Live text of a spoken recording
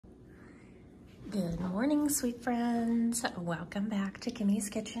Good morning, sweet friends. Welcome back to Kimmy's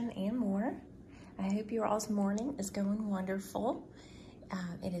Kitchen and More. I hope your all's morning is going wonderful.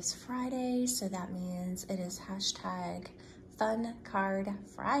 It is Friday, so that means it is hashtag Fun Card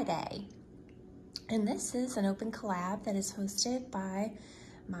Friday. And this is an open collab that is hosted by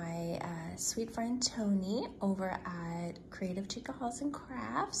my sweet friend Toni over at Creative Chicahoos and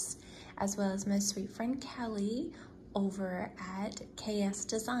Crafts, as well as my sweet friend Kelly over at KS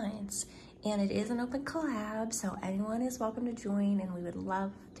Designs. And it is an open collab, so anyone is welcome to join, and we would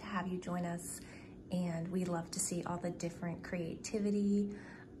love to have you join us. And we love to see all the different creativity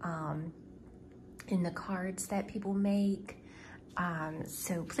in the cards that people make.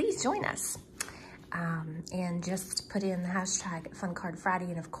 So please join us. And just put in the hashtag Fun Card Friday,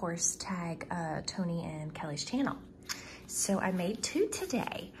 and of course tag Toni and Kelly's channel. So I made two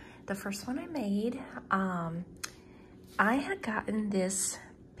today. The first one I made, I had gotten this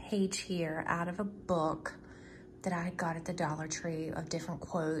page here out of a book that I got at the Dollar Tree of different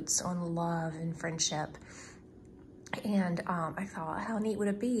quotes on love and friendship. And I thought, how neat would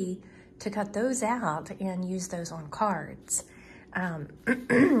it be to cut those out and use those on cards.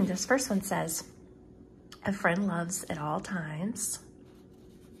 This first one says, "A friend loves at all times."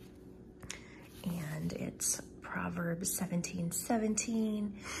 And it's Proverbs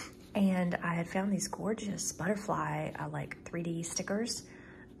 17:17. And I had found these gorgeous butterfly, like 3D stickers.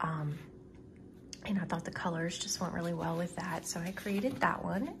 And I thought the colors just went really well with that. So I created that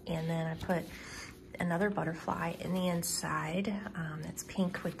one. And then I put another butterfly in the inside. It's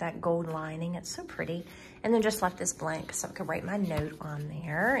pink with that gold lining. It's so pretty. And then just left this blank so I could write my note on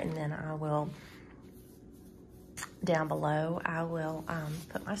there. And then I will, down below, I will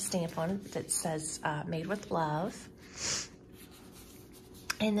put my stamp on it that says made with love.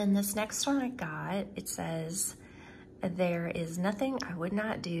 And then this next one I got, it says, "There is nothing I would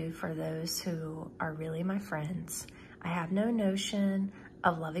not do for those who are really my friends. I have no notion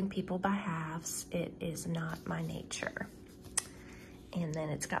of loving people by halves. It is not my nature." And then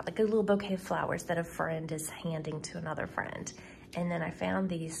it's got like a little bouquet of flowers that a friend is handing to another friend. And then I found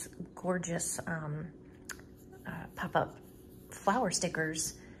these gorgeous pop-up flower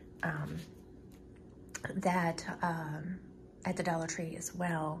stickers that at the Dollar Tree as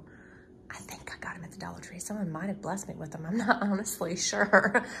well. I think I got them at the Dollar Tree. Someone might have blessed me with them. I'm not honestly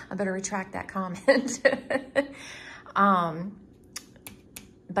sure. I better retract that comment.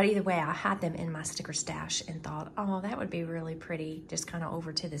 But either way, I had them in my sticker stash and thought, oh, that would be really pretty, just kind of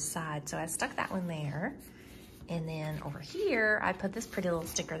over to the side. So I stuck that one there. And then over here, I put this pretty little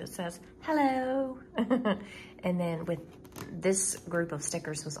sticker that says, "Hello." And then with this group of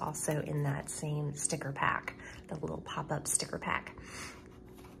stickers was also in that same sticker pack, the little pop-up sticker pack.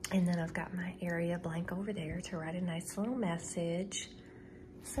 And then I've got my area blank over there to write a nice little message.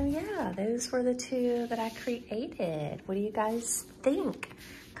 So yeah, those were the two that I created. What do you guys think?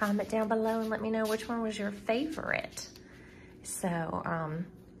 Comment down below and let me know which one was your favorite. So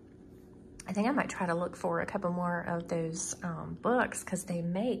I think I might try to look for a couple more of those books because they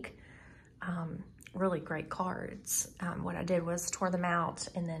make really great cards. What I did was tore them out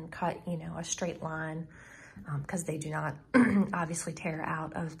and then cut, you know, a straight line because they do not obviously tear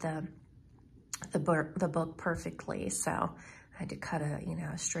out of the book perfectly. So I had to cut a, you know,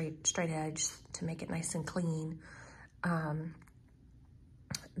 a straight edge to make it nice and clean.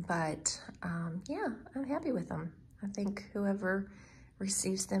 Yeah, I'm happy with them. I think whoever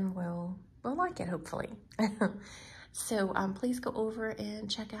receives them will like it, hopefully. So please go over and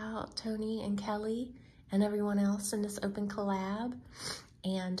check out Toni and Kelly and everyone else in this open collab.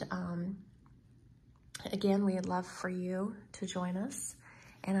 And again, we would love for you to join us.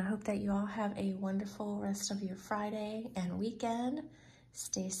 And I hope that you all have a wonderful rest of your Friday and weekend.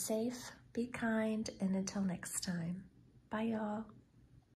 Stay safe, be kind, and until next time. Bye, y'all.